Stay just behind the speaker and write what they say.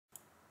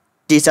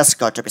This has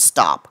got to be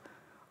stopped.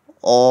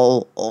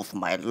 All of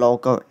my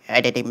local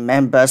editing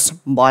members,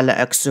 More Like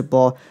X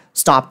Csupo,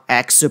 Stop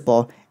X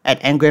Csupo, and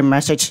Angry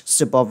Message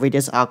Csupo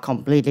videos are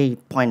completely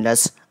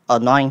pointless,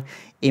 annoying,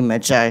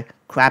 immature,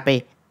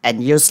 crappy,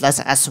 and useless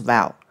as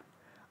well.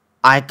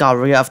 I got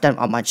rid of them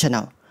on my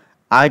channel.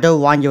 I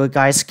don't want you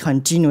guys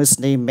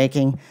continuously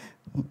making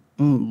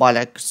More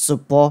Like X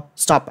Csupo,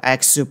 Stop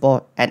X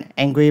Csupo, and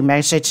Angry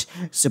Message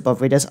Csupo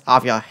videos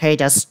of your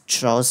haters,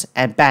 trolls,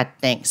 and bad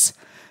things.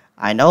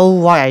 I know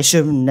why I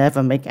should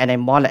never make any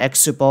More Like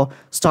X Csupo,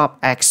 Stop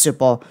X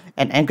Csupo,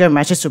 and Angry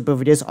Message Csupo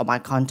videos on my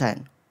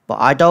content. But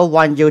I don't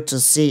want you to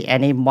see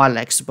any More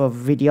Like X Csupo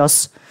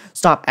videos,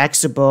 Stop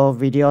X Csupo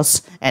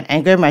videos, and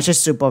Angry Message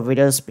Csupo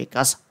videos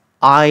because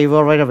I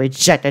already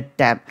rejected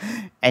them,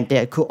 and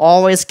they could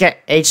always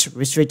get age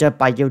restricted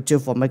by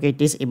YouTube for making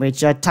these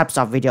immature types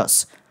of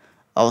videos.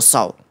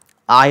 Also,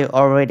 I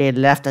already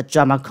left the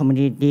drama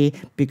community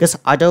because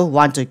I don't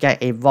want to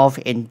get involved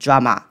in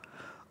drama.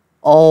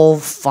 Oh,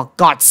 for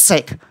God's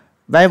sake,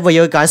 when will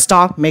you guys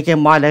stop making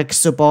More Like X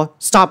Csupo,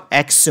 Stop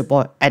X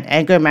Csupo, and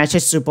Angry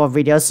Message Csupo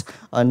videos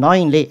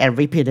annoyingly and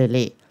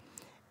repeatedly?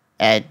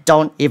 And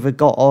don't even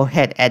go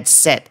ahead and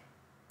say,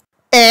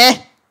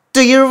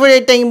 do you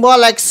really think More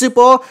Like X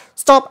Csupo,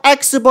 Stop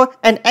X Csupo,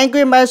 and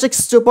Angry Message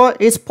Csupo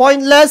is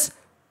pointless?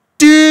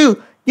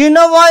 Dude, you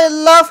know why I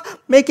love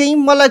making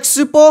More Like X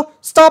Csupo,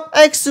 Stop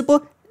X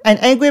Csupo, and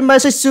Angry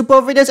Message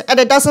Csupo videos, and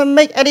it doesn't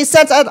make any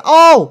sense at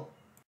all?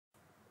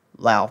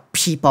 Well,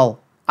 people,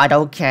 I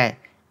don't care,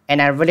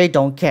 and I really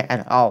don't care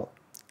at all.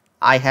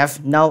 I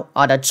have no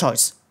other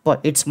choice, but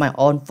it's my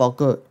own for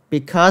good,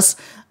 because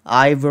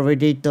I've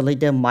already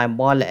deleted my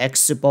More Like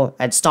X Csupo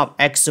and Stop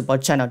X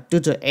Csupo channel due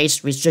to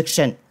age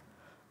restriction.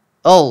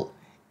 Oh,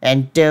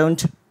 and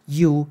don't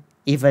you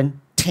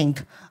even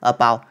think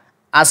about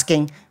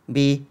asking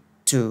me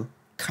to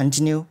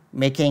continue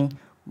making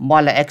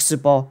More Like X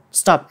Csupo,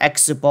 Stop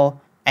X Csupo,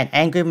 and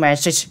Angry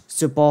Message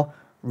Csupo,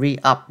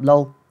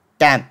 re-upload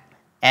them,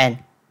 and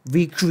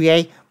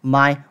recreate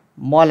my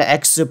More Like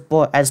X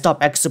Csupo and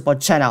Stop X Csupo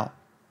channel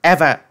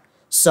ever.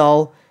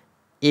 So,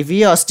 if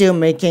you are still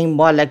making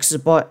More Like X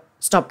Csupo,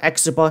 Stop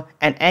X Csupo,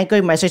 and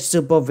Angry Message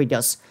Csupo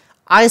videos,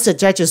 I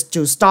suggest you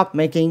to stop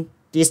making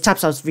these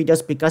types of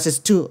videos because it's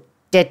too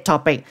dead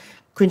topic,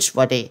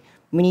 cringeworthy,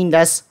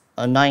 meaningless,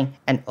 annoying,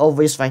 and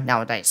obvious right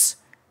nowadays.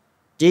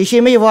 Do you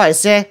hear me what I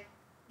say?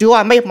 Do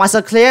I make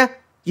myself clear?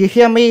 You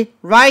hear me,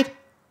 right?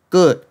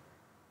 Good.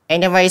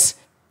 Anyways,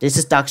 this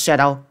is Dark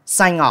Shadow,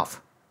 signing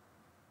off.